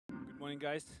morning,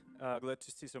 guys. Glad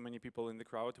to see so many people in the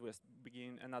crowd. We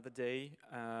begin another day,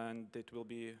 and it will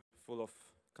be full of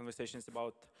conversations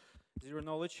about zero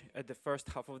knowledge at the first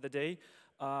half of the day.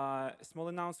 Small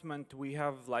announcement, we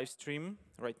have live stream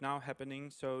right now happening,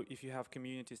 so if you have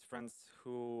communities, friends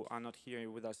who are not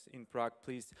here with us in Prague,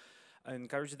 please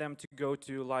encourage them to go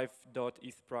to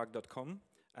live.ethprague.com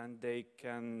and they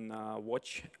can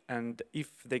watch, and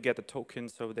if they get a token,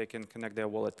 so they can connect their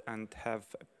wallet and have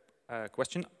a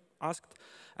question asked,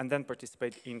 and then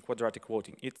participate in quadratic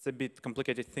voting. It's a bit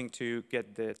complicated thing to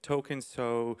get the token,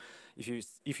 so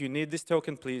if you need this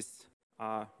token, please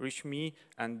reach me,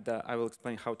 and I will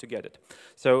explain how to get it.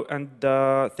 So, and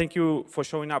thank you for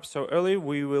showing up so early.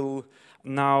 We will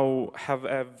now have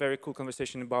a very cool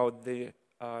conversation about the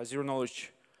zero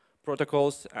knowledge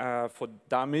protocols for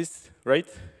dummies, right?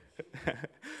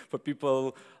 For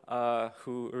people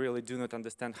who really do not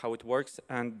understand how it works,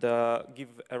 and give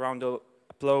a round of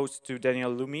applause to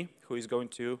Daniel Lumi, who is going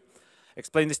to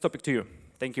explain this topic to you.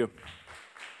 Thank you.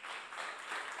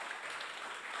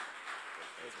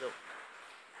 Let's go.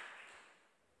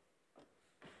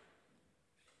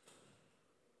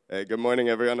 Hey, good morning,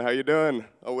 everyone. How you doing?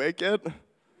 Awake yet?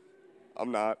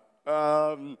 I'm not.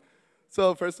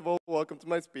 So first of all, welcome to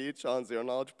my speech on Zero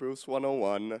Knowledge Proofs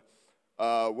 101.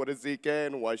 What is ZK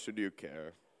and why should you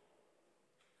care?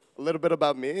 A little bit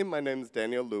about me. My name is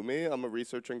Daniel Lumi. I'm a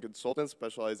researcher and consultant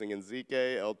specializing in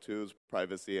ZK, L2s,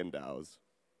 privacy, and DAOs.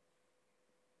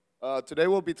 Today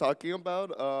we'll be talking about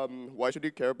why should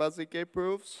you care about ZK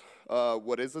proofs,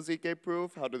 what is a ZK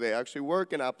proof, how do they actually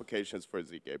work, and applications for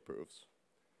ZK proofs.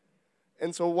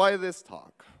 And so why this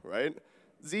talk, right?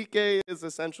 ZK is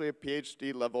essentially a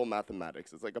PhD level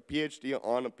mathematics. It's like a PhD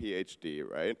on a PhD,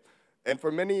 right? And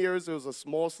for many years, there was a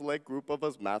small select group of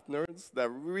us math nerds that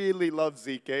really loved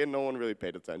ZK, and no one really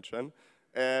paid attention.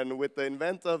 And with the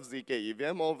invent of ZK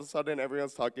EVM, all of a sudden,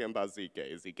 everyone's talking about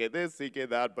ZK. ZK this, ZK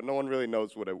that, but no one really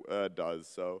knows what it does.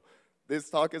 So this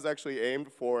talk is actually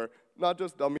aimed for not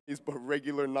just dummies, but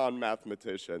regular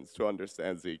non-mathematicians to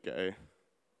understand ZK.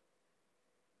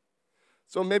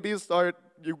 So maybe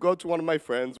you go to one of my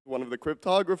friends, one of the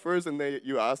cryptographers, and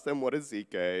you ask them what is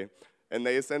ZK, and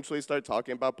they essentially start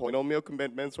talking about polynomial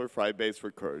commitments or Frey-based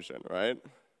recursion, right?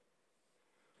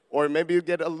 Or maybe you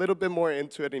get a little bit more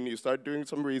into it and you start doing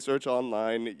some research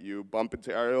online, you bump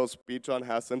into Ariel's speech on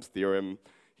Hassem's theorem.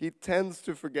 He tends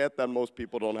to forget that most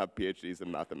people don't have PhDs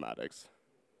in mathematics.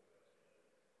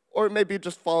 Or maybe you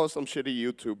just follow some shitty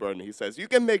YouTuber and he says, you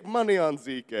can make money on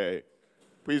ZK.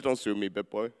 Please don't sue me,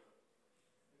 BitBoy.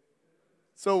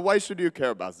 So why should you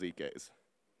care about ZKs?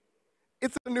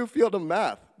 It's a new field of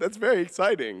math. That's very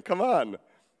exciting. Come on.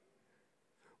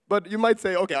 But you might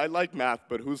say, OK, I like math,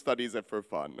 but who studies it for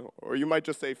fun? Or you might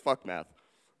just say, fuck math.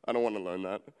 I don't want to learn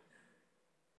that.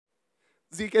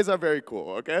 ZKs are very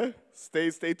cool, OK?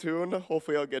 Stay tuned.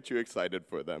 Hopefully, I'll get you excited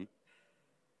for them.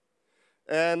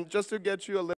 And just to get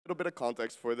you a little bit of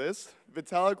context for this,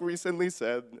 Vitalik recently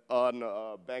said on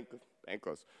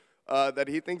Bankos that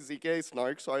he thinks ZK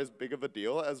snarks are as big of a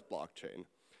deal as blockchain.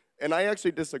 And I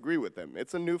actually disagree with him.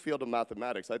 It's a new field of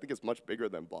mathematics. I think it's much bigger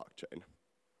than blockchain.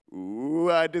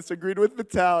 Ooh, I disagreed with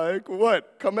Vitalik.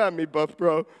 What? Come at me, buff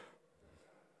bro.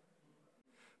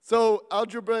 So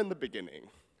algebra in the beginning,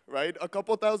 right? A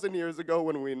couple thousand years ago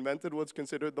when we invented what's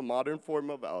considered the modern form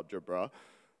of algebra,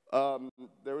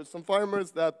 there were some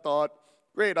farmers that thought,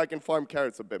 great, I can farm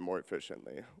carrots a bit more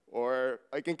efficiently. Or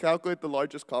I can calculate the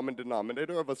largest common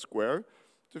denominator of a square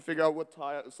to figure out what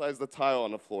size the tile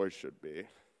on a floor should be.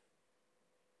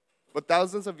 But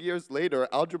thousands of years later,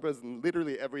 algebra is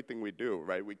literally everything we do,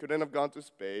 right? We couldn't have gone to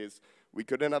space. We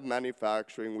couldn't have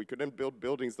manufacturing. We couldn't build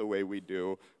buildings the way we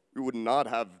do. We would not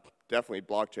have definitely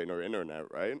blockchain or internet,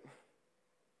 right?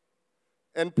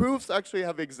 And proofs actually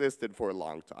have existed for a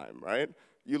long time, right?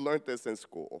 You learned this in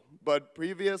school. But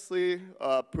previously,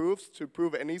 proofs, to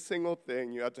prove any single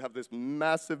thing, you had to have this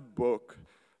massive book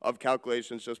of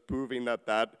calculations just proving that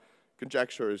that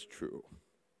conjecture is true.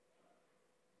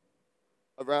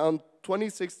 Around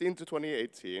 2016 to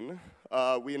 2018,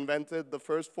 we invented the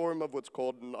first form of what's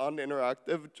called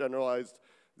non-interactive generalized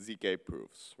ZK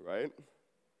proofs, right?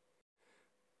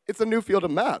 It's a new field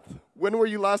of math. When were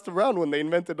you last around when they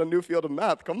invented a new field of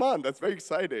math? Come on, that's very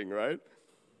exciting, right?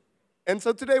 And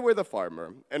so today we're the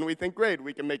farmer, and we think, great,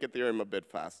 we can make Ethereum a bit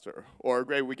faster. Or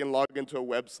great, we can log into a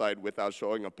website without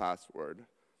showing a password.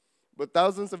 But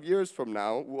thousands of years from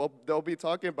now, they'll be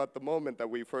talking about the moment that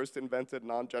we first invented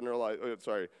interactive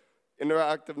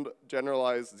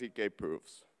generalized ZK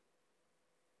proofs.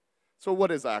 So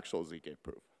what is actual ZK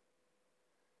proof?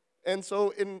 And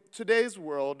so in today's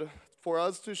world, for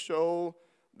us to show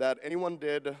that anyone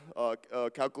did a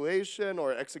calculation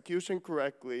or execution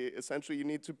correctly, essentially you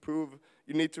need to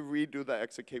redo the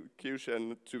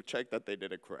execution to check that they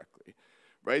did it correctly,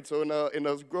 right? So in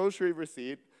a grocery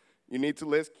receipt, you need to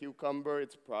list cucumber,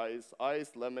 its price,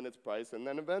 ice, lemon, its price, and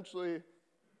then eventually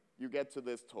you get to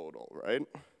this total, right?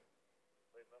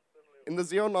 In the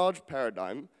zero-knowledge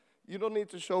paradigm, you don't need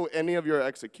to show any of your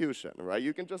execution, right?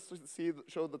 You can just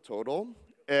show the total,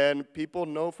 and people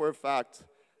know for a fact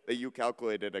that you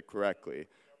calculated it correctly,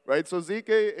 right? So ZK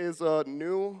is a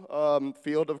new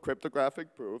field of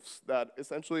cryptographic proofs that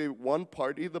essentially one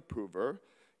party, the prover,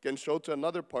 can show to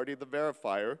another party, the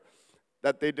verifier,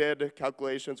 that they did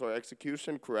calculations or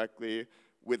execution correctly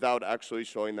without actually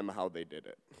showing them how they did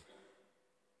it.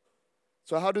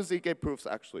 So how do ZK proofs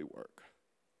actually work?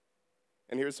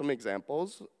 And here's some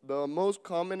examples. The most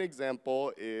common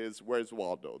example is Where's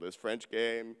Waldo? This French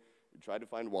game, you try to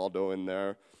find Waldo in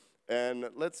there. And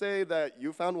let's say that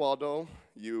you found Waldo,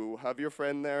 you have your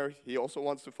friend there, he also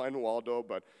wants to find Waldo,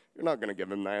 but you're not gonna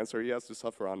give him the answer, he has to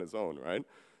suffer on his own, right?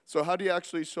 So how do you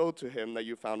actually show to him that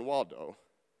you found Waldo?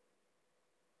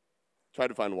 Try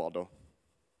to find Waldo.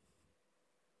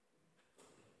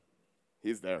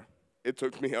 He's there. It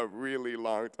took me a really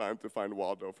long time to find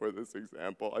Waldo for this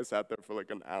example. I sat there for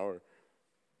like an hour.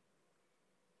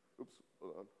 Oops,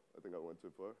 hold on, I think I went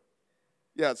too far.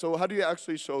 Yeah, so how do you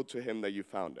actually show to him that you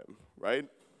found him, right?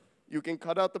 You can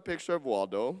cut out the picture of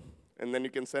Waldo, and then you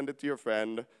can send it to your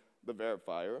friend, the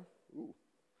verifier,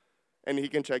 and he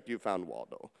can check you found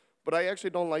Waldo. But I actually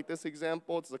don't like this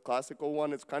example. It's the classical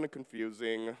one. It's kind of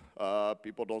confusing.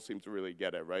 People don't seem to really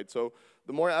get it, right? So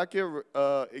the more accurate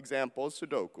example is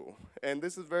Sudoku. And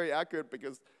this is very accurate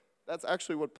because that's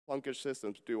actually what Plunkish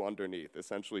systems do underneath,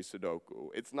 essentially Sudoku.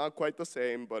 It's not quite the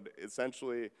same, but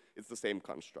essentially it's the same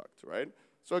construct, right?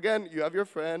 So again, you have your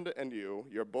friend and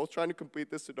you're both trying to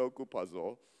complete this Sudoku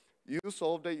puzzle. You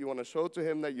solved it, you want to show to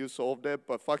him that you solved it,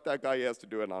 but fuck that guy, he has to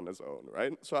do it on his own,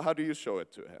 right? So how do you show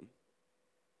it to him?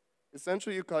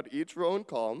 Essentially, you cut each row and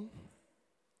column,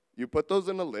 you put those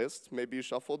in a list, maybe you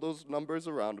shuffle those numbers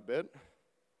around a bit,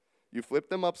 you flip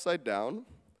them upside down,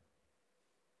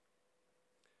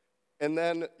 and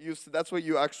then that's what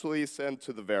you actually send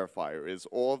to the verifier, is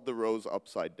all of the rows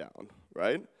upside down,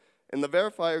 right? And the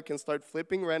verifier can start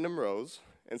flipping random rows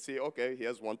and see, okay, he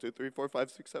has 1, 2, 3, 4,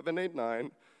 5, 6, 7, 8,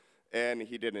 9, and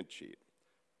he didn't cheat,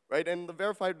 right? And the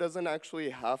verifier doesn't actually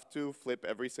have to flip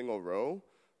every single row.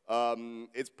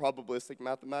 It's probabilistic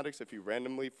mathematics. If you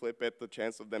randomly flip it, the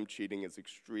chance of them cheating is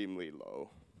extremely low,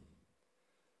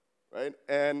 right?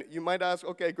 And you might ask,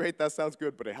 okay, great, that sounds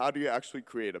good, but how do you actually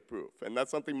create a proof? And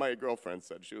that's something my girlfriend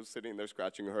said. She was sitting there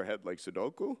scratching her head like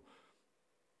Sudoku.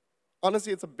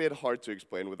 Honestly, it's a bit hard to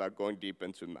explain without going deep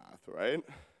into math, right?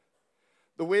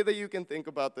 The way that you can think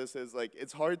about this is like,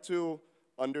 it's hard to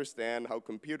understand how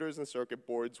computers and circuit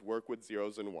boards work with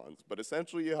zeros and ones. But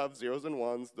essentially, you have zeros and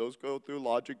ones. Those go through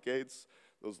logic gates.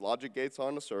 Those logic gates are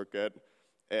on a circuit,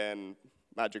 and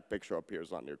magic picture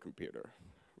appears on your computer,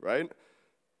 right?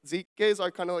 ZKs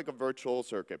are kind of like a virtual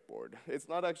circuit board. It's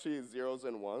not actually zeros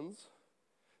and ones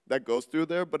that goes through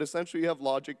there, but essentially you have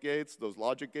logic gates. Those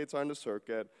logic gates are in the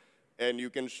circuit, and you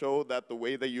can show that the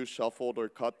way that you shuffled or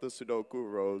cut the Sudoku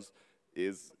rows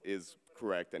is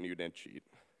correct and you didn't cheat.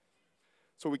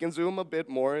 So we can zoom a bit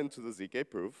more into the ZK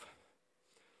proof.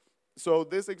 So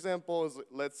this example is,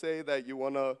 let's say that you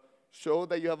want to show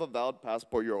that you have a valid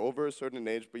passport, you're over a certain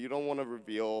age, but you don't want to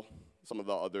reveal some of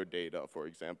the other data. For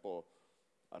example,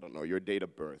 I don't know, your date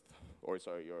of birth, or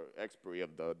sorry, your expiry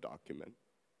of the document,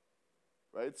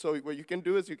 right? So what you can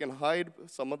do is you can hide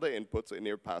some of the inputs in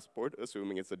your passport,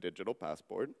 assuming it's a digital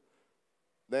passport.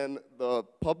 Then the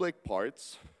public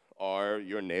parts are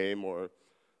your name or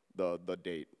the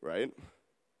date, right?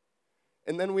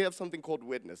 And then we have something called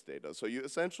witness data. So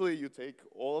you take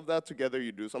all of that together,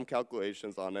 you do some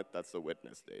calculations on it, that's the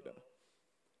witness data,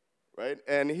 right?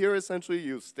 And here essentially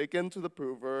you stick into the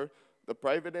prover the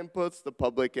private inputs, the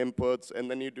public inputs, and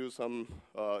then you do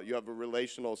you have a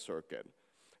relational circuit.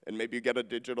 And maybe you get a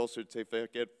digital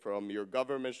certificate from your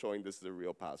government showing this is a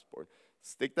real passport.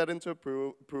 Stick that into a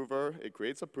prover, it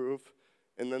creates a proof,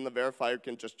 and then the verifier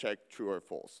can just check true or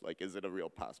false, like is it a real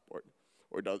passport?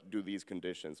 Or do these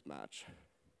conditions match?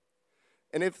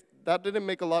 And if that didn't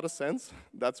make a lot of sense,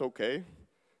 that's okay.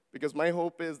 Because my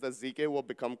hope is that ZK will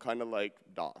become kind of like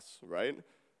DOS, right?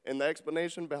 And the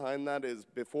explanation behind that is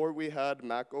before we had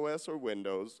Mac OS or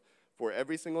Windows, for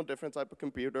every single different type of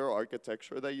computer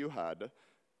architecture that you had,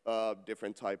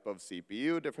 different type of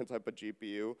CPU, different type of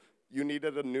GPU, you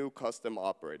needed a new custom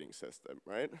operating system,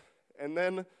 right? And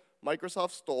then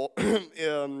Microsoft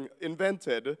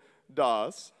invented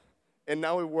DOS, And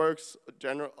now it works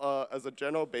as a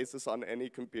general basis on any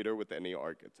computer with any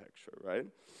architecture, right?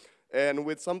 And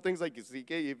with some things like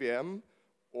ZK EVM,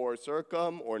 or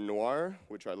Circum, or Noir,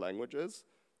 which are languages,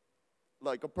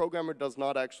 like a programmer does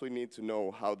not actually need to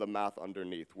know how the math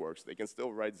underneath works. They can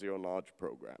still write zero-knowledge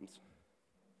programs.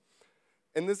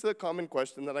 And this is a common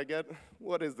question that I get.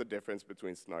 What is the difference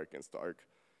between Snark and Stark?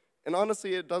 And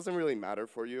honestly, it doesn't really matter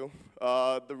for you.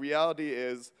 The reality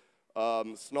is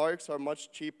Snarks are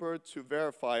much cheaper to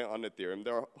verify on Ethereum.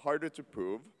 They're harder to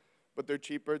prove, but they're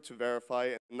cheaper to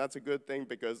verify. And that's a good thing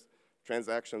because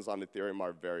transactions on Ethereum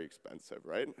are very expensive,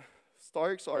 right?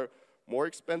 Starks are more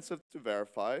expensive to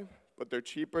verify, but they're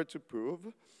cheaper to prove.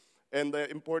 And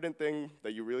the important thing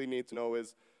that you really need to know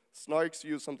is Snarks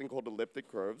use something called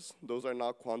elliptic curves. Those are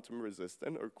not quantum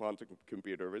resistant or quantum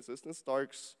computer resistant.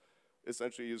 Starks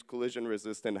essentially use collision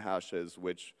resistant hashes,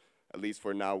 which at least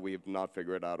for now we've not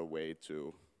figured out a way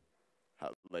to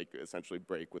essentially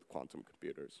break with quantum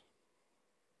computers.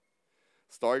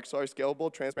 Starks are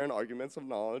scalable, transparent arguments of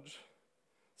knowledge.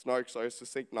 Snarks are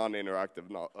succinct, non-interactive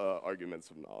arguments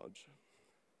of knowledge.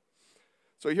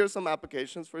 So here's some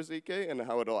applications for ZK and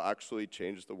how it'll actually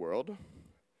change the world.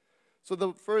 So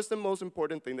the first and most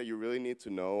important thing that you really need to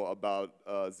know about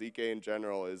ZK in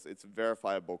general is its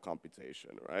verifiable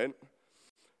computation, right?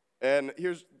 And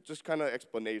here's just kind of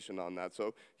explanation on that.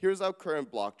 So here's how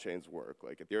current blockchains work,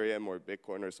 like Ethereum or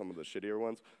Bitcoin or some of the shittier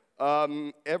ones.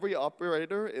 Every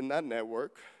operator in that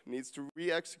network needs to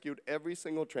re-execute every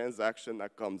single transaction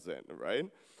that comes in, right?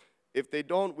 If they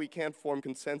don't, we can't form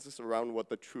consensus around what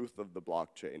the truth of the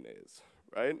blockchain is,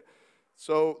 right?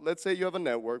 So let's say you have a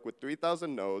network with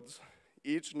 3,000 nodes.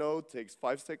 Each node takes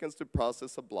 5 seconds to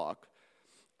process a block.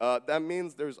 That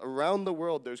means around the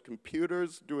world, there's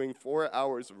computers doing 4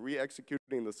 hours of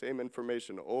re-executing the same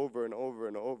information over and over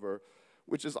and over,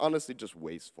 which is honestly just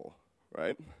wasteful,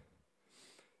 right?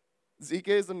 ZK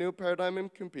is a new paradigm in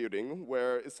computing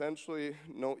where essentially,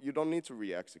 no, you don't need to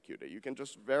re-execute it. You can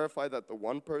just verify that the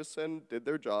one person did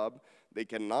their job. They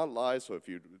cannot lie, so if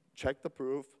you check the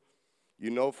proof, you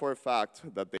know for a fact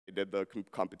that they did the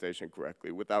computation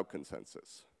correctly without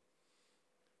consensus,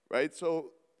 right?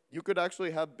 So you could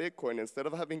actually have Bitcoin, instead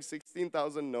of having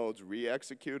 16,000 nodes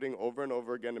re-executing over and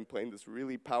over again and playing this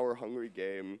really power-hungry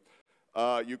game,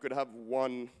 you could have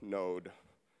one node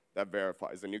that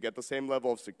verifies, and you get the same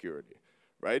level of security,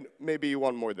 right? Maybe you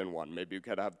want more than one. Maybe you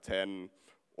could have 10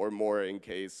 or more in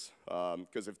case,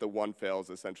 because if the one fails,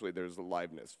 essentially there's a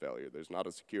liveness failure. There's not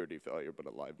a security failure, but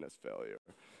a liveness failure.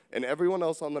 And everyone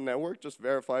else on the network just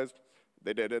verifies,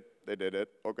 they did it,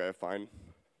 okay, fine.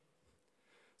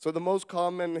 So the most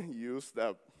common use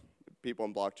that people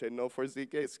in blockchain know for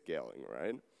ZK is scaling,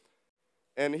 right?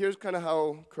 And here's kind of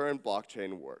how current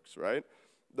blockchain works, right?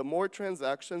 The more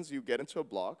transactions you get into a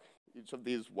block, each of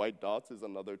these white dots is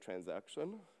another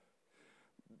transaction,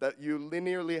 that you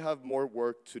linearly have more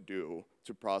work to do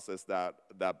to process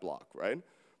that block, right?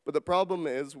 But the problem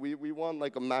is we want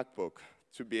like a MacBook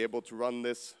to be able to run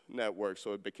this network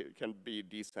so it can be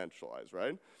decentralized,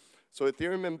 right? So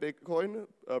Ethereum and Bitcoin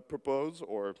propose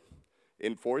or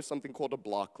enforce something called a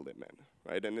block limit,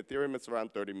 right? And Ethereum, it's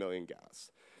around 30 million gas.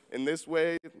 In this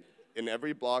way, in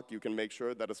every block, you can make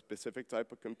sure that a specific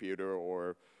type of computer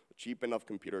or a cheap enough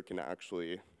computer can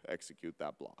actually execute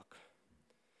that block.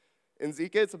 In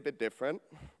ZK, it's a bit different,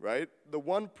 right? The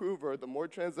one prover, the more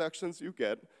transactions you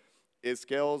get, it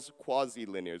scales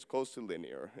quasi-linear. It's close to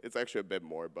linear. It's actually a bit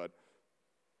more, but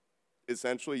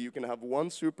essentially you can have one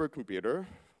supercomputer,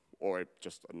 or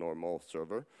just a normal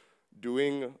server,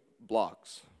 doing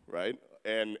blocks, right?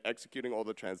 And executing all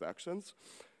the transactions.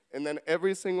 And then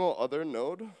every single other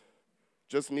node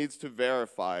just needs to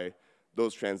verify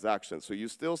those transactions. So you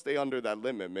still stay under that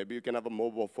limit. Maybe you can have a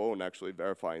mobile phone actually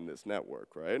verifying this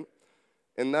network, right?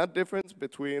 And that difference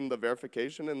between the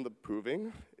verification and the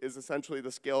proving is essentially the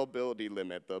scalability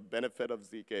limit, the benefit of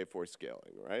ZK for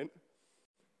scaling, right?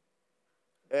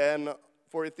 And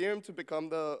for Ethereum to become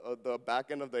the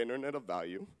back end of the Internet of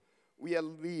Value, we at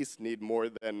least need more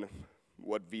than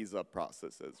what Visa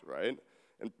processes, right?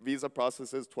 And Visa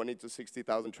processes 20 to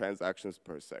 60,000 transactions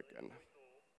per second.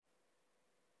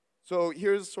 So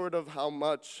here's sort of how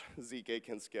much ZK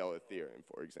can scale Ethereum,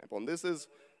 for example. And this is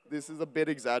a bit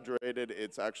exaggerated.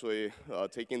 It's actually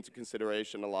taking into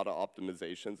consideration a lot of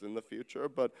optimizations in the future.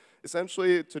 But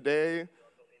essentially, today,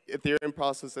 Ethereum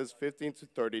processes 15 to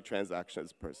 30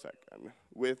 transactions per second.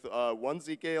 With one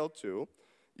ZKL2,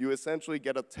 you essentially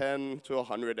get a 10 to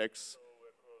 100x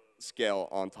scale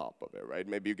on top of it, right?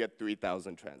 Maybe you get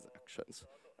 3,000 transactions.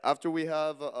 After we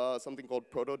have something called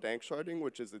proto-dank sharding,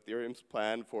 which is Ethereum's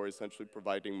plan for essentially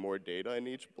providing more data in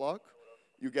each block,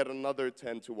 you get another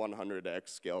 10 to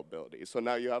 100x scalability. So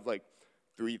now you have like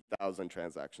 3,000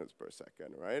 transactions per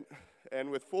second, right? And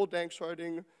with full dank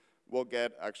sharding, we'll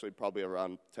get actually probably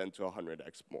around 10 to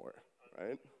 100x more,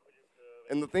 right?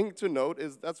 And the thing to note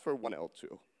is that's for one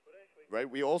L2, right?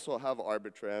 We also have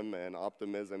Arbitrum and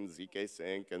Optimism, ZK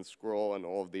Sync, and Scroll, and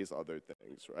all of these other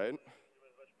things, right?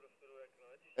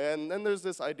 And then there's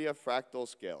this idea of fractal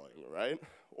scaling, right?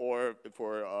 Or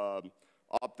for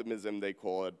Optimism, they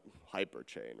call it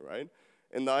hyperchain, right?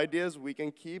 And the idea is we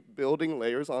can keep building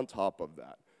layers on top of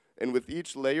that. And with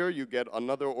each layer, you get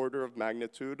another order of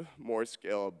magnitude more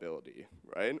scalability,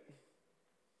 right?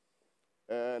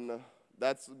 And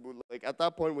that's like at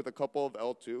that point with a couple of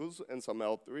L2s and some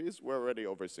L3s, we're already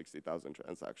over 60,000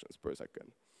 transactions per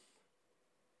second.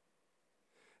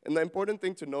 And the important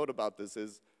thing to note about this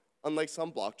is, unlike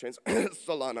some blockchains,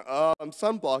 Solana,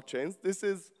 some blockchains, this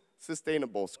is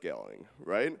sustainable scaling,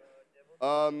 right?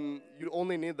 You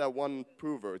only need that one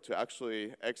prover to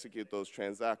actually execute those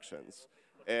transactions.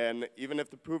 And even if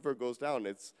the prover goes down,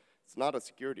 it's not a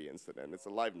security incident, it's a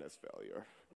liveness failure,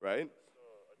 right?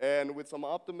 And with some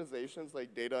optimizations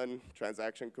like data and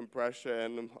transaction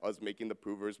compression, us making the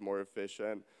provers more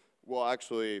efficient, we'll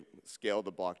actually scale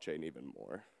the blockchain even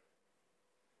more.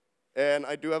 And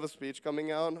I do have a speech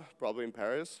coming out, probably in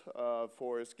Paris,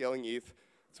 for scaling ETH.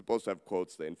 It's supposed to have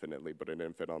quotes infinitely, but it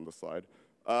didn't fit on the slide.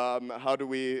 How do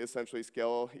we essentially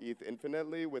scale ETH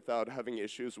infinitely without having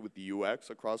issues with the UX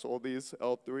across all these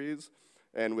L3s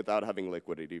and without having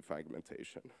liquidity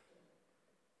fragmentation?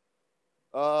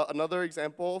 Another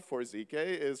example for ZK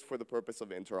is for the purpose of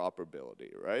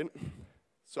interoperability, right?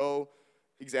 So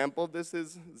example of this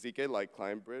is ZK like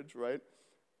client bridge, right?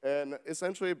 And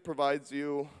essentially it provides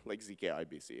you, like ZK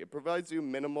IBC, it provides you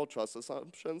minimal trust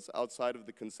assumptions outside of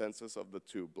the consensus of the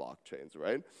two blockchains,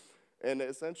 right? And it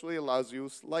essentially allows you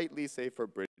slightly safer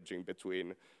bridging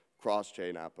between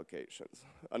cross-chain applications.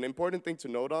 An important thing to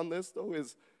note on this, though,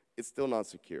 is it's still not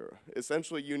secure.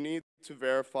 Essentially, you need to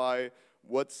verify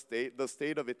the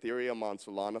state of Ethereum on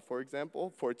Solana, for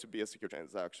example, for it to be a secure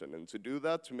transaction. And to do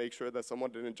that, to make sure that someone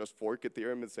didn't just fork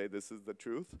Ethereum and say this is the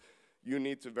truth, you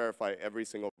need to verify every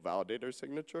single validator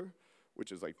signature,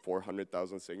 which is like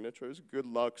 400,000 signatures. Good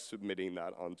luck submitting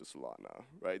that onto Solana,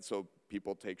 right? So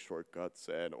people take shortcuts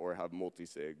or have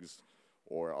multi-sigs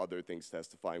or other things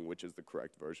testifying which is the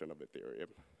correct version of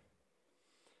Ethereum.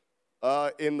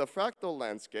 In the fractal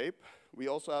landscape, we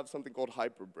also have something called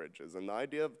hyperbridges. And the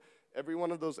idea of every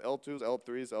one of those L2s,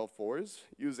 L3s, L4s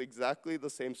use exactly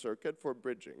the same circuit for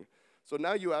bridging. So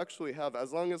now you actually have,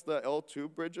 as long as the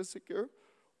L2 bridge is secure,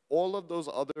 all of those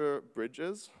other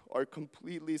bridges are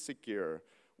completely secure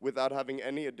without having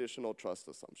any additional trust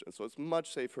assumptions. So it's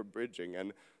much safer bridging.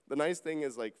 And the nice thing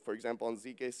is, like, for example, on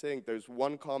ZK Sync, there's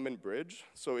one common bridge.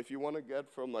 So if you want to get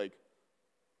from like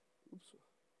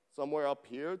somewhere up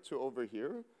here to over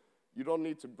here, you don't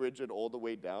need to bridge it all the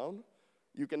way down.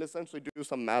 You can essentially do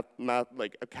some math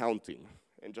like accounting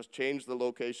and just change the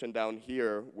location down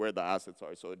here where the assets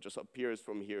are. So it just appears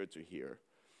from here to here.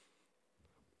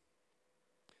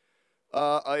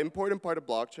 An important part of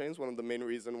blockchains, one of the main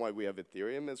reasons why we have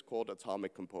Ethereum, is called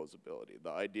atomic composability. The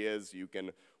idea is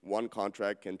one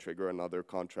contract can trigger another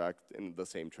contract in the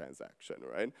same transaction,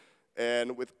 right?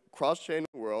 And with cross-chain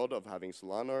world of having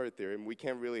Solana or Ethereum, we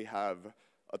can't really have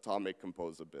atomic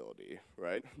composability,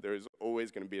 right? There's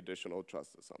always going to be additional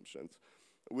trust assumptions.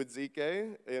 With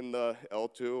ZK, in the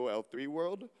L2, L3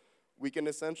 world, we can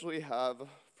essentially have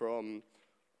from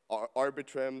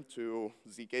Arbitrum to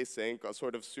ZK Sync a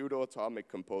sort of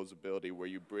pseudo-atomic composability where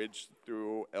you bridge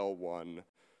through L1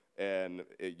 and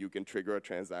you can trigger a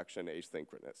transaction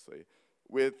asynchronously.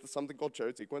 With something called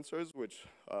shared sequencers, which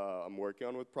I'm working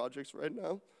on with projects right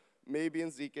now, maybe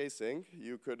in ZK Sync,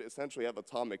 you could essentially have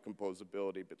atomic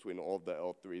composability between all of the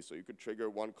L3. So you could trigger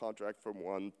one contract from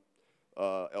one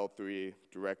L3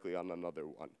 directly on another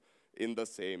one in the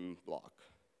same block.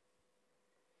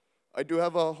 I do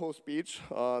have a whole speech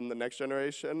on the next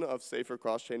generation of safer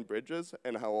cross-chain bridges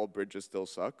and how all bridges still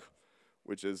suck,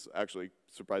 which is actually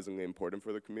surprisingly important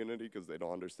for the community because they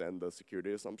don't understand the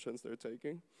security assumptions they're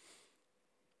taking.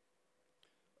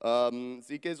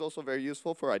 ZK is also very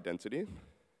useful for identity.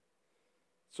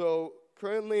 So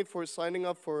currently, for signing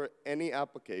up for any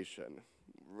application,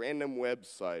 random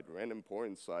website, random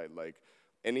porn site, like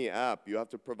any app, you have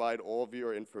to provide all of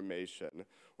your information,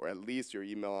 or at least your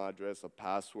email address, a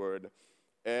password.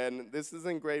 And this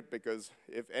isn't great because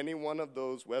if any one of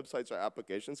those websites or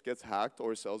applications gets hacked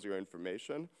or sells your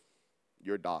information,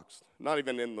 you're doxxed. Not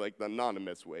even in like the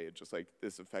anonymous way, it's just like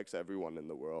this affects everyone in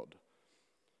the world.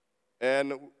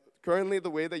 And currently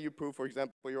the way that you prove, for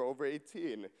example, you're over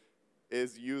 18,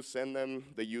 is you send them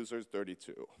the user's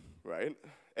 32, right?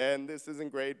 And this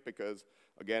isn't great because,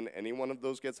 again, any one of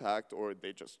those gets hacked or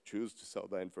they just choose to sell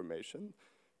that information.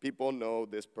 People know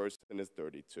this person is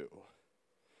 32.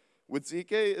 With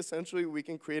ZK, essentially, we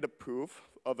can create a proof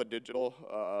of a digital,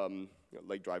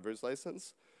 like driver's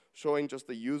license, showing just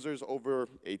the users over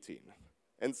 18.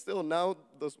 And still, now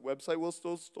this website will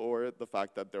still store the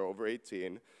fact that they're over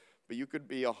 18, but you could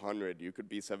be 100, you could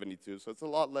be 72, so it's a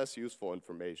lot less useful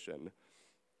information.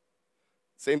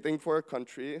 Same thing for a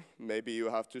country. Maybe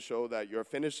you have to show that you're a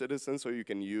Finnish citizen so you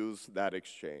can use that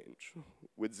exchange.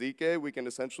 With ZK, we can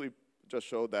essentially just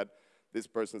show that this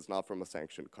person's not from a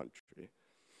sanctioned country.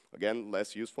 Again,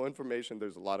 less useful information.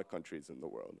 There's a lot of countries in the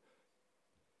world.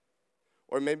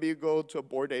 Or maybe you go to a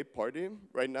Bored Ape party.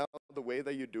 Right now, the way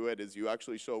that you do it is you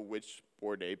actually show which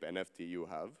Bored Ape NFT you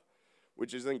have,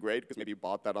 which isn't great because maybe you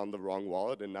bought that on the wrong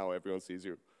wallet and now everyone sees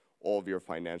all of your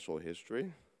financial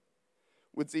history.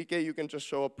 With ZK, you can just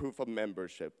show a proof of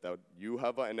membership that you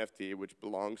have an NFT which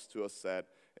belongs to a set,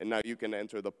 and now you can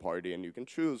enter the party and you can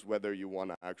choose whether you want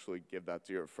to actually give that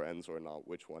to your friends or not,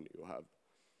 which one you have.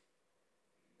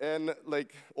 And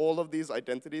like all of these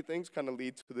identity things kind of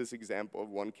lead to this example of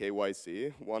one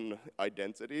KYC, one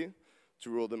identity to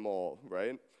rule them all,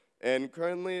 right? And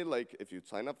currently, like if you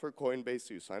sign up for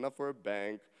Coinbase, you sign up for a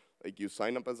bank, like you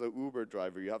sign up as an Uber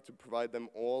driver, you have to provide them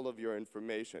all of your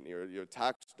information, your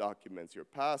tax documents, your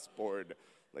passport,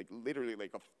 like literally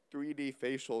like a 3D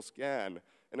facial scan.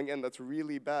 And again, that's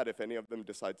really bad if any of them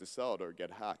decide to sell it or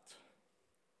get hacked.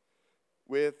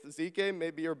 With ZK,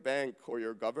 maybe your bank or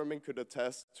your government could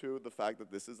attest to the fact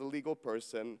that this is a legal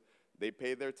person, they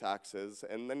pay their taxes,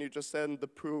 and then you just send the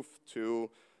proof to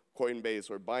Coinbase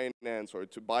or Binance or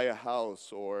to buy a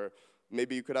house, or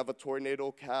maybe you could have a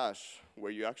Tornado Cash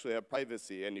where you actually have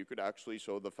privacy and you could actually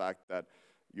show the fact that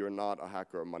you're not a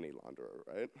hacker or money launderer,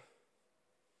 right?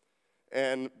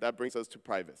 And that brings us to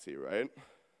privacy, right?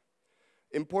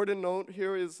 Important note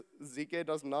here is ZK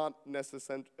does not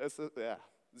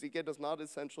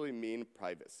essentially mean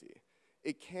privacy.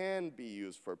 It can be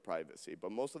used for privacy,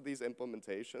 but most of these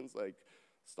implementations like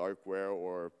Starkware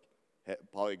or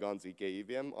Polygon ZK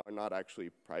EVM are not actually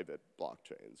private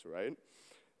blockchains, right?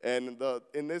 And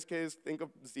in this case, think of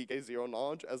ZK zero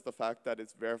knowledge as the fact that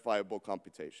it's verifiable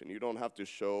computation. You don't have to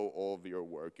show all of your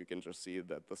work. You can just see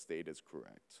that the state is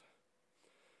correct.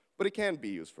 But it can be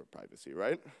used for privacy,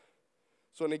 right?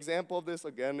 So an example of this,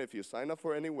 again, if you sign up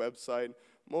for any website,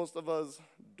 most of us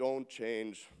don't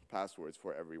change passwords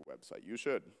for every website. You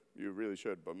should, you really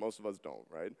should, but most of us don't,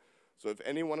 right? So if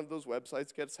any one of those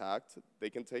websites gets hacked, they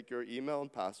can take your email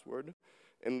and password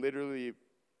and literally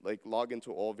like log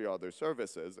into all of your other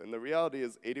services. And the reality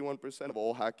is 81% of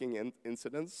all hacking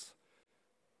incidents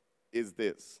is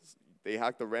this. They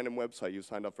hacked a random website you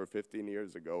signed up for 15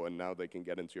 years ago, and now they can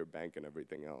get into your bank and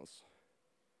everything else.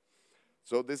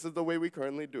 So this is the way we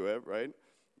currently do it, right?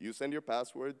 You send your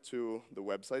password to the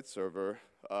website server.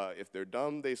 If they're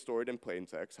dumb, they store it in plain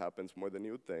text. Happens more than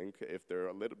you would think. If they're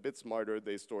a little bit smarter,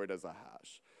 they store it as a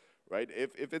hash, right?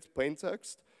 If it's plain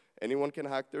text, anyone can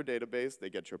hack their database, they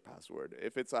get your password.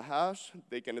 If it's a hash,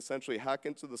 they can essentially hack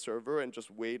into the server and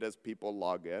just wait as people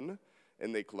log in,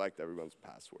 and they collect everyone's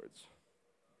passwords.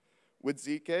 With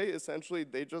ZK, essentially,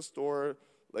 they just store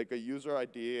like a user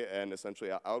ID and essentially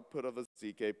an output of a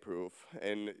ZK proof,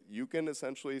 and you can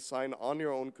essentially sign on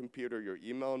your own computer your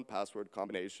email and password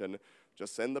combination,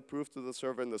 just send the proof to the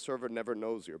server, and the server never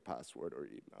knows your password or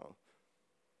email.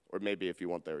 Or maybe if you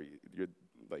want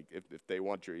if they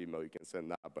want your email, you can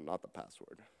send that, but not the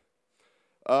password.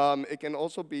 It can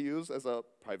also be used as a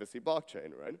privacy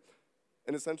blockchain, right?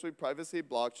 And essentially, privacy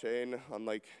blockchain,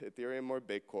 unlike Ethereum or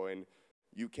Bitcoin,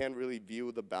 you can't really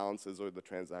view the balances or the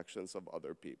transactions of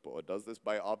other people. It does this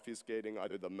by obfuscating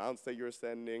either the amounts that you're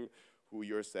sending, who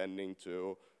you're sending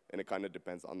to, and it kind of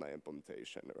depends on the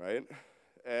implementation, right?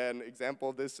 An example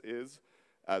of this is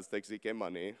Aztec ZK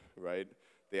Money, right?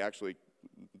 They actually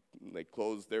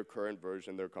closed their current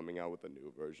version. They're coming out with a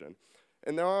new version.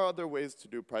 And there are other ways to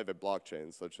do private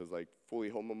blockchains, such as like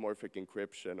fully homomorphic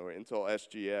encryption or Intel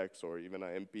SGX or even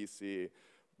an MPC.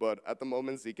 But at the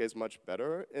moment, ZK is much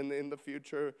better. And in the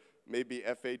future, maybe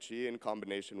FHE in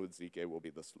combination with ZK will be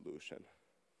the solution.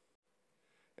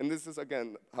 And this is,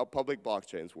 again, how public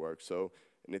blockchains work. So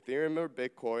in Ethereum or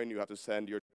Bitcoin, you have to send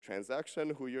your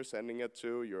transaction, who you're sending it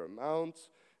to, your amount,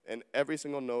 and every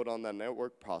single node on that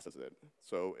network processes it.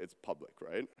 So it's public,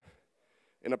 right?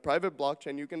 In a private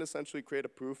blockchain, you can essentially create a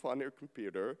proof on your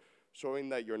computer showing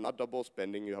that you're not double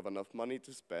spending, you have enough money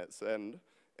to send,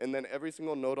 and then every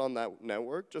single node on that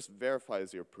network just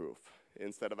verifies your proof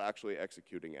instead of actually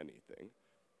executing anything.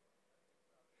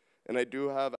 And I do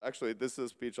have, actually, this is a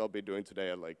speech I'll be doing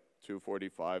today at like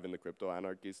 2:45 in the crypto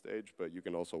anarchy stage, but you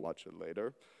can also watch it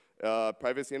later.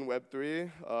 Privacy in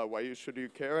Web3, why should you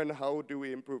care, and how do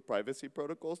we improve privacy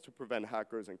protocols to prevent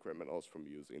hackers and criminals from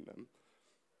using them?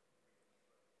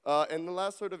 And the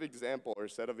last sort of example or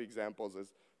set of examples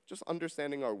is just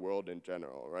understanding our world in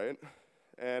general, right?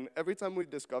 And every time we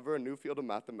discover a new field of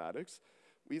mathematics,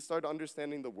 we start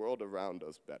understanding the world around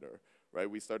us better, right?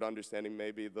 We start understanding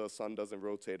maybe the sun doesn't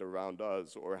rotate around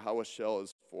us, or how a shell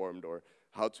is formed, or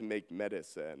how to make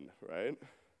medicine, right?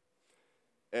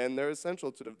 And they're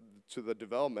essential to the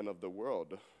development of the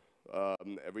world.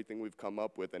 Everything we've come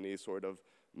up with, any sort of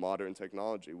modern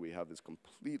technology we have, is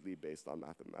completely based on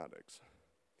mathematics.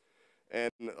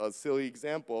 And a silly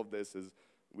example of this is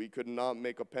we could not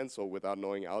make a pencil without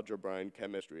knowing algebra and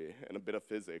chemistry and a bit of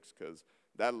physics, because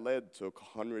that took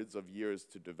hundreds of years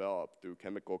to develop through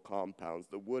chemical compounds.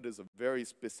 The wood is a very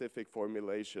specific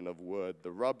formulation of wood.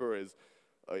 The rubber is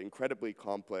an incredibly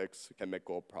complex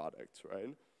chemical product,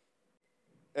 right?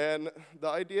 And the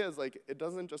idea is, like, it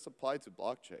doesn't just apply to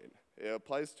blockchain. It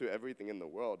applies to everything in the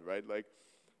world, right? Like,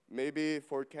 maybe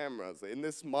for cameras, in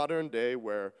this modern day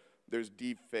where there's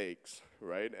deep fakes,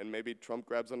 right? And maybe Trump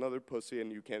grabs another pussy and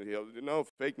you can't, no,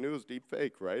 fake news, deep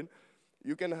fake, right?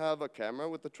 You can have a camera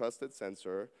with a trusted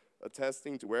sensor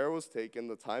attesting to where it was taken,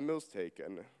 the time it was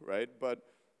taken, right? But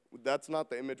that's not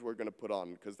the image we're gonna put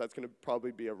on, because that's gonna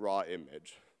probably be a raw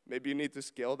image. Maybe you need to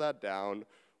scale that down,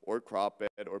 or crop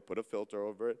it, or put a filter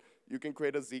over it. You can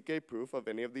create a ZK proof of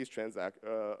any of these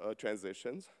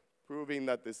transitions, proving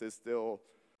that this is still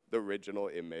the original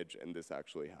image and this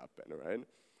actually happened, right?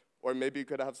 Or maybe you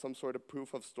could have some sort of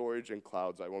proof of storage in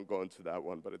clouds. I won't go into that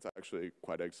one, but it's actually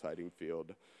quite an exciting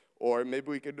field. Or maybe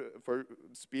we could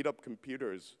speed up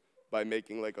computers by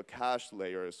making like a cache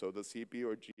layer, so the CPU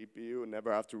or GPU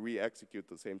never have to re-execute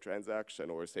the same transaction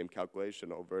or same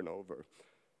calculation over and over.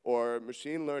 Or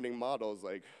machine learning models,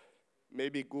 like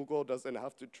maybe Google doesn't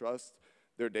have to trust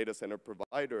their data center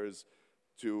providers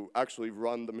to actually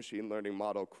run the machine learning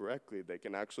model correctly. They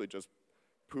can actually just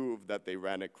prove that they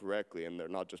ran it correctly and they're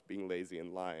not just being lazy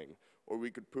and lying. Or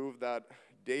we could prove that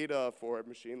data for a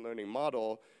machine learning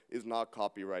model is not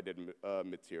copyrighted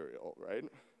material, right?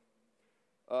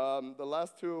 The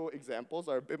last two examples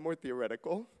are a bit more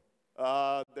theoretical.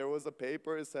 There was a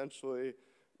paper essentially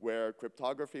where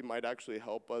cryptography might actually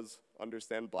help us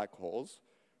understand black holes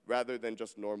rather than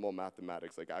just normal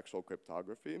mathematics, like actual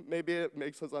cryptography. Maybe it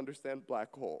makes us understand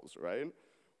black holes, right?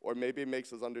 Or maybe it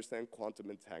makes us understand quantum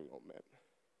entanglement.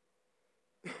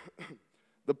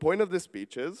 The point of this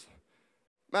speech is,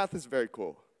 math is very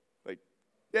cool. Like,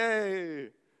 yay!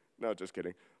 No, just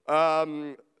kidding.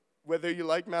 Whether you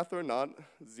like math or not,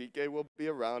 ZK will be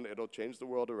around. It'll change the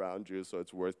world around you, so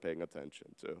it's worth paying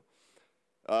attention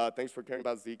to. Thanks for caring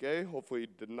about ZK. Hopefully you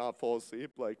did not fall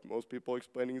asleep like most people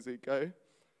explaining ZK.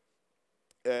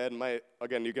 And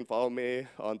again, you can follow me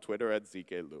on Twitter at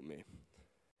ZKLumi.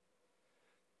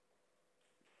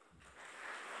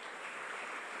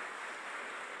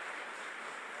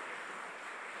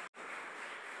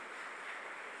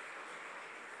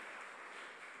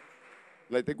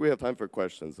 And I think we have time for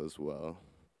questions as well.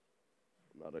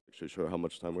 I'm not actually sure how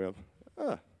much time we have.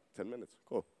 10 minutes,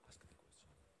 cool.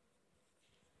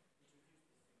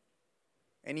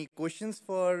 Any questions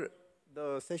for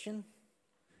the session?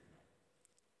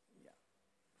 Yeah.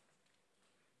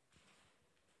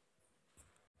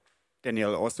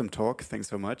 Daniel, awesome talk. Thanks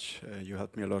so much. You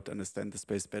helped me a lot understand the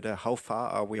space better. How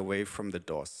far are we away from the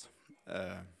DOS?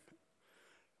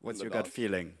 What's your gut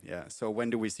feeling? Yeah. So when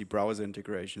do we see browser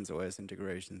integrations, OS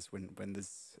integrations, when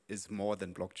this is more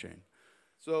than blockchain?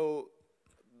 So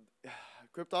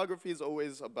cryptography is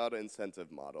always about an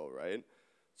incentive model, right?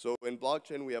 So in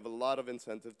blockchain, we have a lot of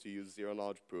incentive to use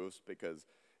zero-knowledge proofs because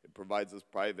it provides us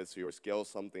privacy or scales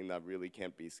something that really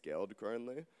can't be scaled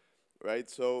currently, right?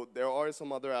 So there are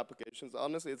some other applications.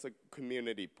 Honestly, it's a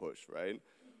community push, right?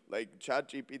 Like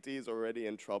ChatGPT is already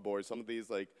in trouble, or some of these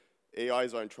like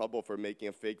AIs are in trouble for making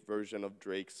a fake version of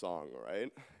Drake's song, right?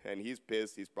 And he's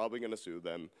pissed. He's probably going to sue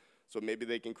them. So maybe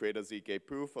they can create a ZK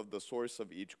proof of the source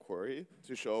of each query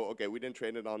to show, okay, we didn't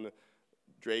train it on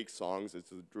Drake's songs.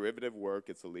 It's a derivative work.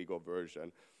 It's a legal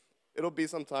version. It'll be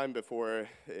some time before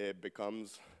it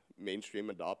becomes mainstream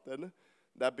adopted.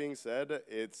 That being said,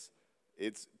 it's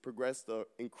progressed an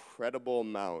incredible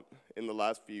amount in the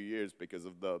last few years because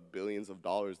of the billions of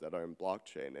dollars that are in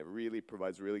blockchain. It really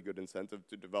provides really good incentive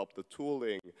to develop the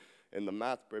tooling and the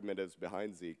math primitives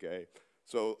behind ZK.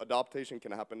 So adaptation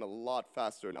can happen a lot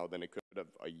faster now than it could have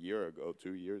a year ago,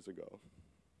 2 years ago.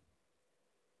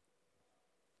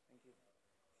 Thank you.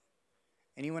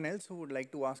 Anyone else who would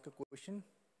like to ask a question?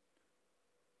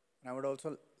 I would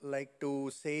also like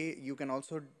to say you can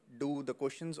also do the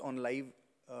questions on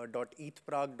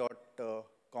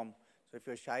live.ethprague.com. So if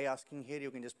you're shy asking here, you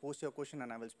can just post your question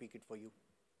and I will speak it for you.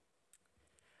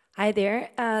 Hi there.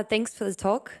 Thanks for the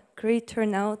talk. Great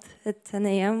turnout at 10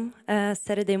 a.m.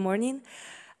 Saturday morning.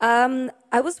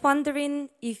 I was wondering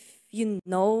if you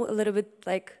know a little bit,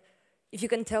 like, if you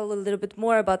can tell a little bit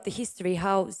more about the history,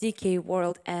 how ZK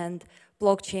world and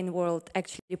blockchain world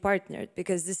actually partnered,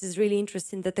 because this is really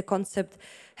interesting that the concept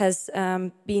has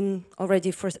been already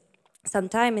for some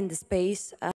time in the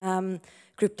space.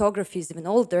 Cryptography is even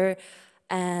older,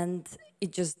 and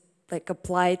it just like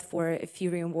applied for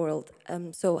Ethereum world.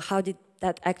 So how did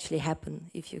that actually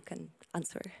happen, if you can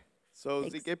answer? So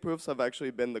Thanks. ZK proofs have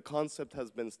actually been, the concept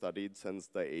has been studied since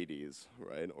the 80s,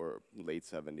 right, or late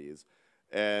 70s.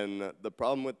 And the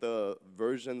problem with the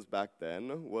versions back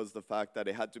then was the fact that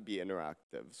it had to be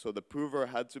interactive. So the prover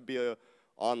had to be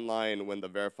online when the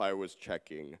verifier was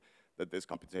checking that this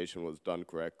computation was done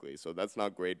correctly. So that's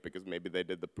not great because maybe they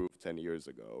did the proof 10 years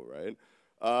ago, right?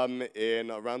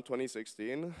 In around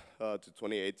 2016 to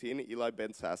 2018, Eli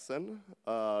Ben Sasson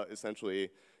essentially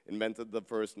invented the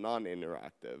first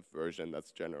non-interactive version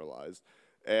that's generalized.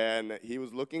 And he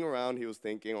was looking around, he was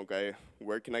thinking, okay,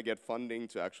 where can I get funding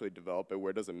to actually develop it?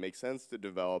 Where does it make sense to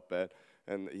develop it?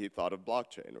 And he thought of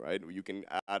blockchain, right? You can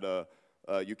add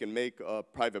you can make a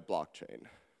private blockchain,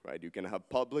 right? You can have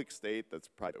public state that's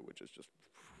private, which is just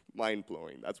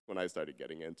mind-blowing. That's when I started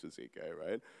getting into ZK,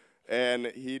 right? And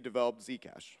he developed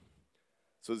Zcash.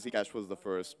 So Zcash was the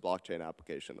first blockchain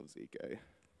application of ZK.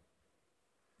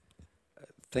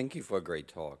 Thank you for a great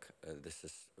talk. This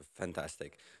is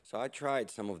fantastic. So I tried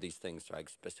some of these things, like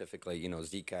specifically,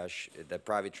 Zcash, the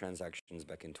private transactions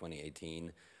back in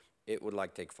 2018. It would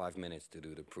like take 5 minutes to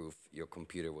do the proof. Your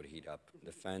computer would heat up.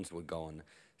 The fans would go on.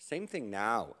 Same thing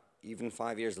now, even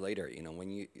 5 years later.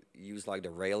 When you use like the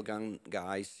Railgun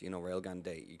guys, Railgun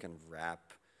Day, you can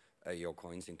wrap your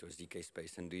coins into a ZK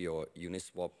space and do your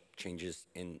Uniswap changes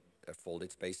in a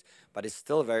folded space, but it's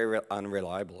still very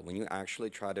unreliable. When you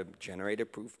actually try to generate a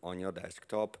proof on your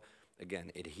desktop,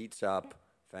 again, it heats up,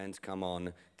 fans come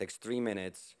on, takes 3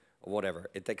 minutes, or whatever.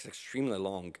 It takes extremely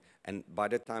long, and by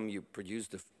the time you produce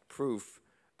the proof,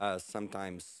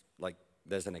 sometimes like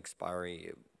there's an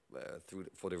expiry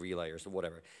for the relayers or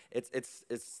whatever.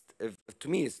 To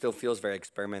me, it still feels very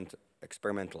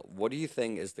experimental. What do you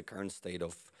think is the current state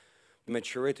of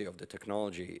maturity of the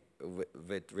technology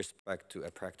with respect to a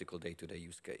practical day-to-day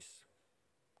use case?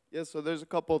 Yeah, so there's a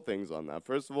couple things on that.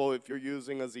 First of all, if you're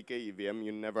using a ZK EVM,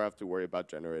 you never have to worry about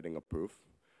generating a proof,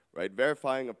 right?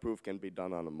 Verifying a proof can be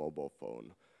done on a mobile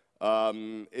phone.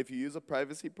 If you use a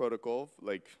privacy protocol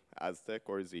like Aztec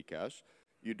or Zcash,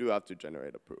 you do have to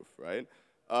generate a proof, right?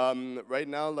 Right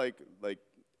now, like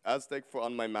Aztec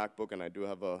on my MacBook, and I do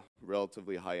have a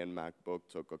relatively high-end MacBook,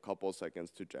 took a couple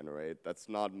seconds to generate. That's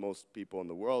not most people in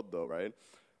the world, though, right?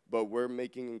 But we're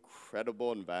making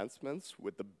incredible advancements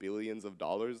with the billions of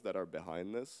dollars that are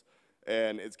behind this.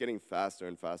 And it's getting faster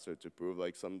and faster to prove.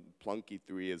 Like some Plunky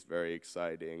 3 is very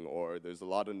exciting, or there's a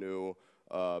lot of new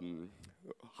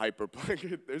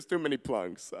hyperplunk. There's too many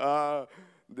plunks.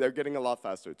 They're getting a lot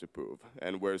faster to prove.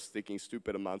 And we're sticking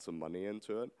stupid amounts of money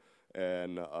into it.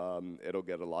 And it'll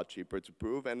get a lot cheaper to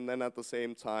prove. And then at the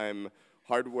same time,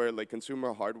 hardware, like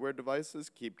consumer hardware devices,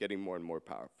 keep getting more and more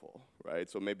powerful, right?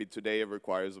 So maybe today it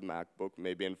requires a MacBook.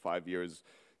 Maybe in 5 years,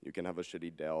 you can have a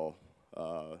shitty Dell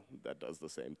that does the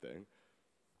same thing.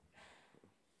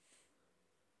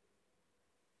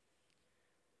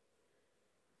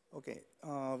 Okay,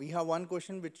 we have one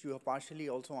question which you have partially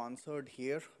also answered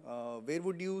here. Where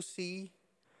would you see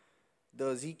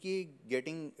the ZK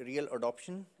getting real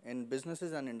adoption in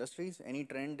businesses and industries? Any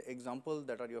trend example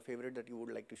that are your favorite that you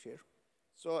would like to share?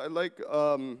 So I like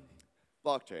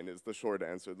blockchain is the short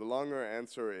answer. The longer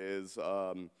answer is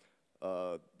the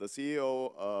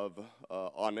CEO of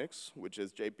Onyx, which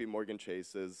is JP Morgan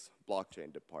Chase's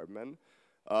blockchain department,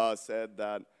 said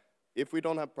that if we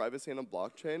don't have privacy in a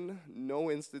blockchain, no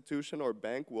institution or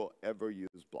bank will ever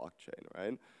use blockchain,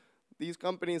 right? These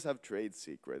companies have trade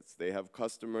secrets. They have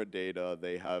customer data.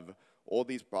 They have all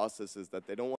these processes that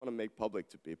they don't want to make public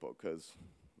to people because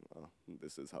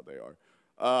this is how they are.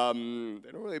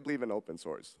 They don't really believe in open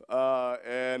source.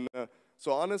 So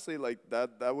honestly, like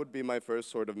that would be my first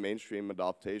sort of mainstream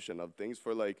adaptation of things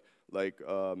for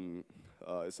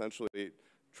essentially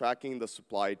tracking the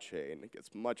supply chain. It gets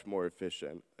much more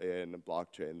efficient in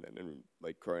blockchain than in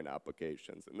like current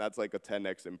applications. And that's like a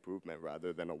 10x improvement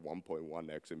rather than a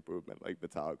 1.1x improvement, like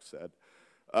Vitalik said.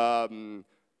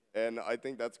 And I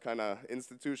think that's kind of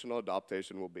institutional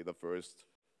adaptation will be the first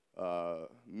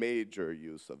major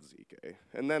use of ZK.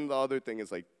 And then the other thing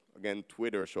is like, again,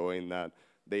 Twitter showing that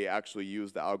they actually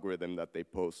use the algorithm that they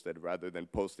posted rather than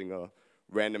posting a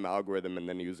random algorithm and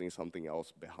then using something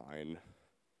else behind.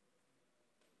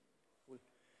 Cool.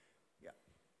 Yeah.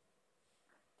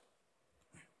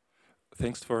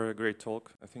 Thanks for a great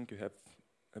talk. I think you have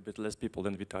a bit less people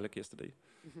than Vitalik yesterday.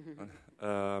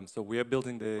 So we are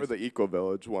building the... Or the Eco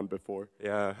Village one before.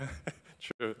 Yeah,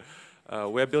 true.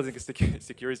 We are building a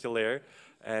security layer.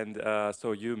 And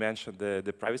so you mentioned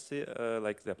the privacy,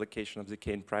 like the application of ZK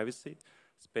in privacy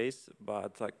space.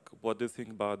 But like, what do you think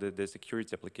about the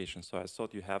security application? So I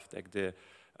thought you have like the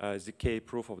ZK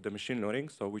proof of the machine learning,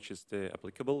 so which is the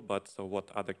applicable. But so what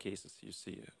other cases you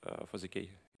see for ZK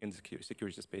in the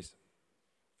security space?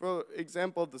 For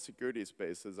example, the security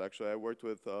space is actually, I worked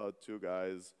with two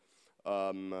guys,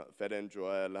 Fed and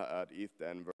Joel at ETH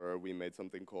Denver. We made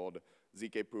something called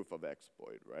ZK proof of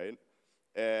exploit, right?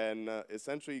 And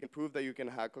essentially, you can prove that you can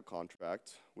hack a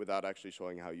contract without actually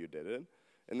showing how you did it.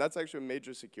 And that's actually a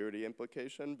major security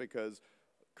implication because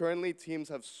currently teams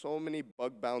have so many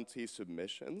bug bounty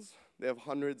submissions. They have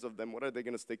hundreds of them. What are they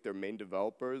going to stick their main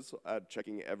developers at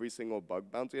checking every single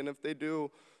bug bounty? And if they do,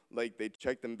 like they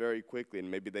check them very quickly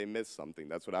and maybe they miss something.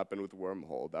 That's what happened with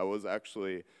Wormhole. That was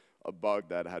actually a bug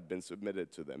that had been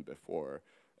submitted to them before.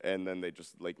 And then they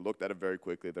just like looked at it very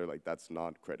quickly. They're like, that's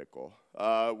not critical.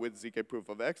 With ZK proof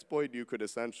of exploit, you could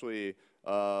essentially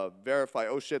verify,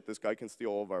 oh shit, this guy can steal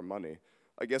all of our money.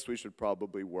 I guess we should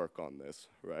probably work on this,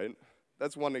 right?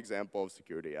 That's one example of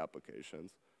security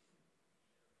applications.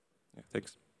 Yeah,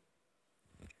 thanks.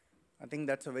 I think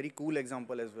that's a very cool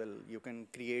example as well. You can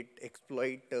create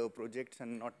exploit projects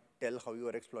and not tell how you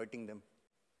are exploiting them.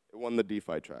 It won the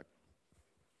DeFi track.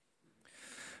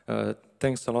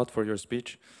 Thanks a lot for your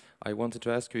speech. I wanted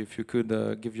to ask you if you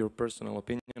could give your personal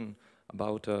opinion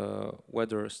about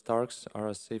whether Starks are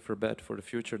a safer bet for the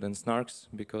future than Snarks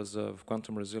because of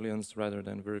quantum resilience rather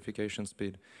than verification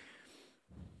speed.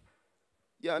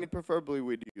 Yeah, I mean, preferably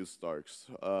we'd use Starks.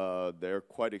 They're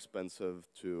quite expensive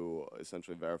to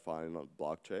essentially verify on a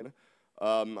blockchain.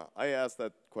 I asked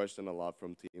that question a lot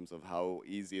from teams of how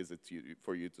easy is it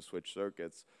for you to switch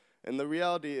circuits. And the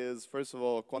reality is, first of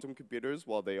all, quantum computers,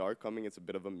 while they are coming, it's a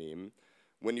bit of a meme.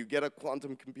 When you get a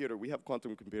quantum computer, we have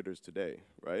quantum computers today,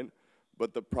 right?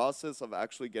 But the process of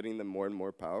actually getting them more and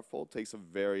more powerful takes a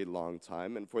very long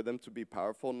time. And for them to be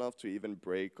powerful enough to even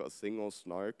break a single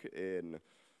snark in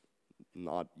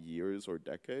not years or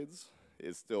decades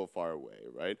is still far away,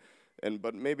 right?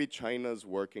 But maybe China's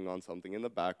working on something in the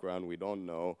background, we don't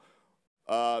know.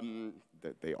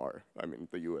 They are. I mean,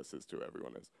 the US is too,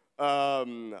 everyone is.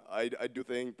 I do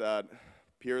think that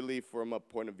purely from a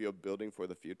point of view of building for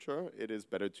the future, it is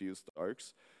better to use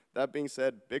Starks. That being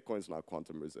said, Bitcoin's not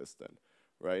quantum resistant,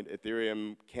 right?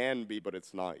 Ethereum can be, but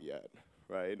it's not yet,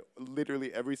 right?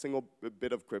 Literally every single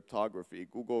bit of cryptography,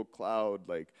 Google Cloud,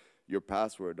 like your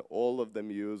password, all of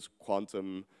them use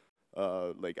quantum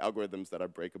like algorithms that are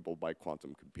breakable by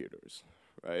quantum computers,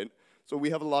 right? So we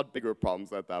have a lot bigger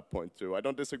problems at that point too. I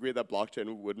don't disagree that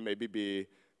blockchain would maybe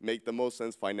make the most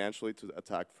sense financially to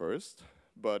attack first,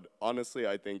 but honestly,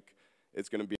 I think it's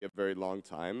going to be a very long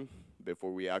time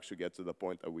before we actually get to the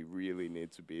point that we really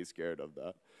need to be scared of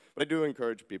that. But I do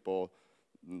encourage people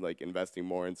like investing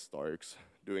more in Starks,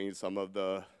 doing some of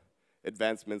the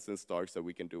advancements in Starks that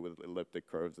we can do with elliptic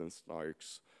curves and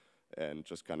Snarks, and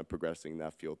just kind of progressing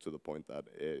that field to the point that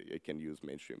it can use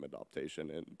mainstream adaptation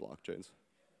in blockchains.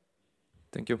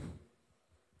 Thank you.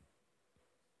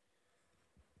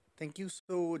 Thank you.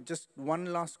 So just one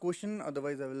last question,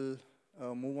 otherwise I will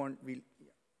move on.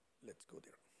 Let's go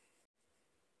there.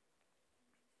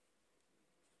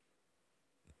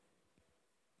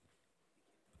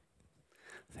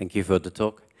 Thank you for the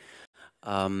talk.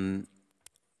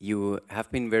 You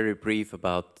have been very brief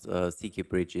about ZK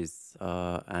bridges,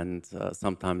 and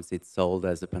sometimes it's sold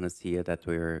as a panacea that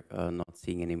we're not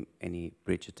seeing any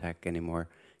bridge attack anymore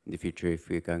in the future if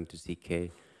we're going to ZK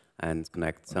and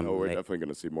connect some. Oh, we're definitely going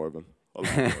to see more of them.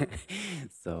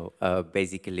 So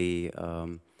basically,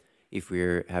 if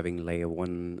we're having layer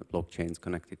 1 blockchains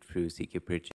connected through ZK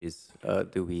bridges,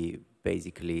 do we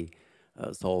basically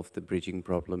solve the bridging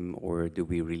problem, or do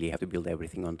we really have to build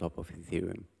everything on top of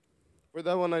Ethereum? For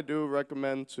that one, I do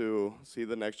recommend to see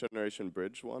the next generation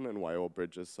bridge one and why all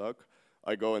bridges suck.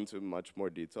 I go into much more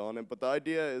detail on it, but the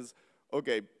idea is,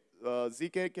 okay,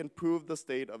 ZK can prove the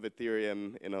state of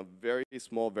Ethereum in a very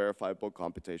small verifiable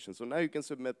computation. So now you can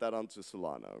submit that onto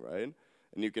Solana, right?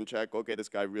 And you can check, okay, this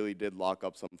guy really did lock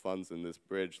up some funds in this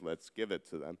bridge, let's give it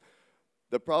to them.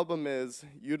 The problem is,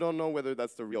 you don't know whether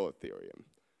that's the real Ethereum.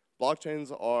 blockchains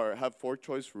have fork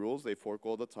choice rules. They fork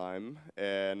all the time.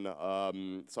 And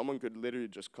someone could literally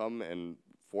just come and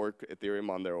fork Ethereum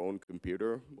on their own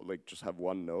computer, like just have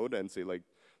one node and say like,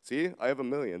 see, I have 1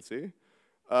 million, see?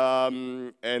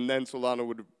 And then Solana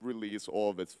would release all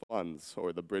of its funds,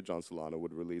 or the bridge on Solana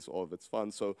would release all of its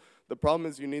funds. So the problem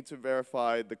is you need to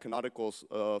verify the canonical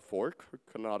fork, or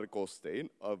canonical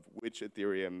state of which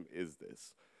Ethereum is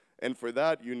this. And for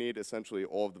that, you need essentially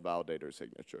all of the validator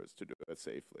signatures to do it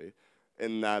safely.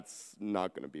 And that's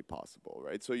not going to be possible,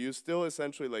 right? So you still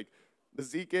essentially, like, the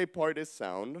ZK part is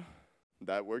sound.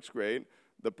 That works great.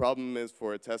 The problem is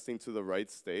for attesting to the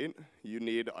right state, you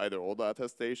need either all the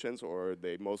attestations or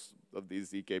most of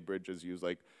these ZK bridges use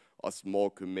like a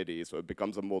small committee, so it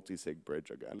becomes a multi-sig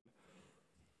bridge again.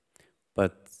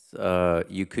 But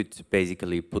you could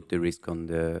basically put the risk on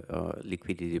the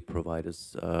liquidity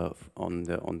providers on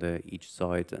the each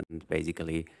side, and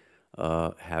basically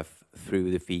have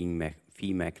through the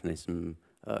fee mechanism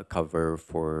cover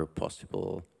for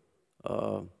possible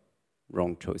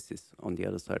wrong choices on the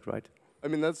other side, right? I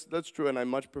mean, that's true, and I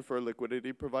much prefer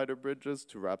liquidity provider bridges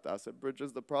to wrapped asset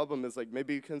bridges. The problem is, like,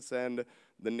 maybe you can send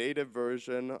the native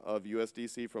version of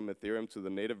USDC from Ethereum to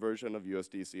the native version of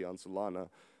USDC on Solana.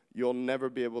 You'll never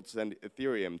be able to send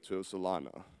Ethereum to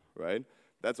Solana, right?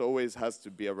 That always has to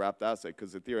be a wrapped asset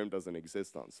because Ethereum doesn't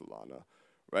exist on Solana,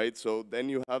 right? So then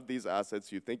you have these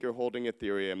assets, you think you're holding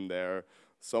Ethereum there,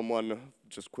 someone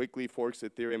just quickly forks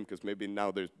Ethereum because maybe now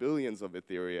there's billions of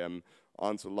Ethereum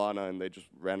on Solana and they just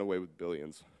ran away with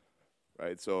billions,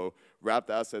 right? So wrapped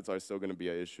assets are still going to be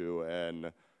an issue,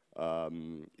 and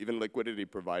even liquidity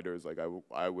providers, like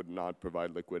I would not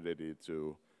provide liquidity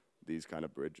to these kind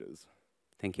of bridges.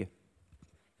 Thank you.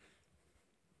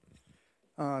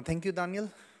 Thank you,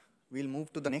 Daniel. We'll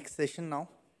move to the next session now.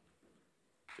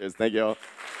 Cheers, thank you all.